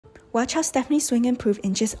Watch how Stephany's swing improved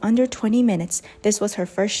in just under 20 minutes. This was her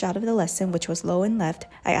first shot of the lesson, which was low and left.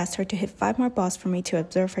 I asked her to hit 5 more balls for me to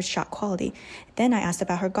observe her shot quality. Then I asked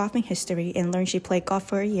about her golfing history and learned she played golf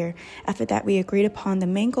for a year. After that, we agreed upon the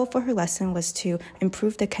main goal for her lesson was to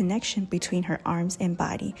improve the connection between her arms and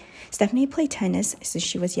body. Stephany played tennis since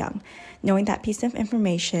she was young. Knowing that piece of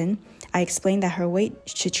information, I explained that her weight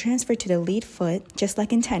should transfer to the lead foot, just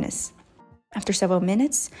like in tennis. After several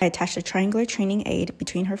minutes, I attached a triangular training aid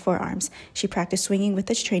between her forearms. She practiced swinging with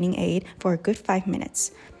this training aid for a good 5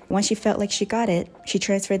 minutes. Once she felt like she got it, she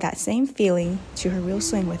transferred that same feeling to her real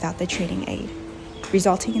swing without the training aid,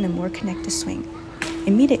 resulting in a more connected swing.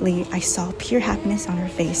 Immediately, I saw pure happiness on her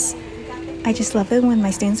face. I just love it when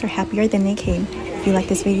my students are happier than they came. If you like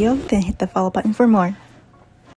this video, then hit the follow button for more.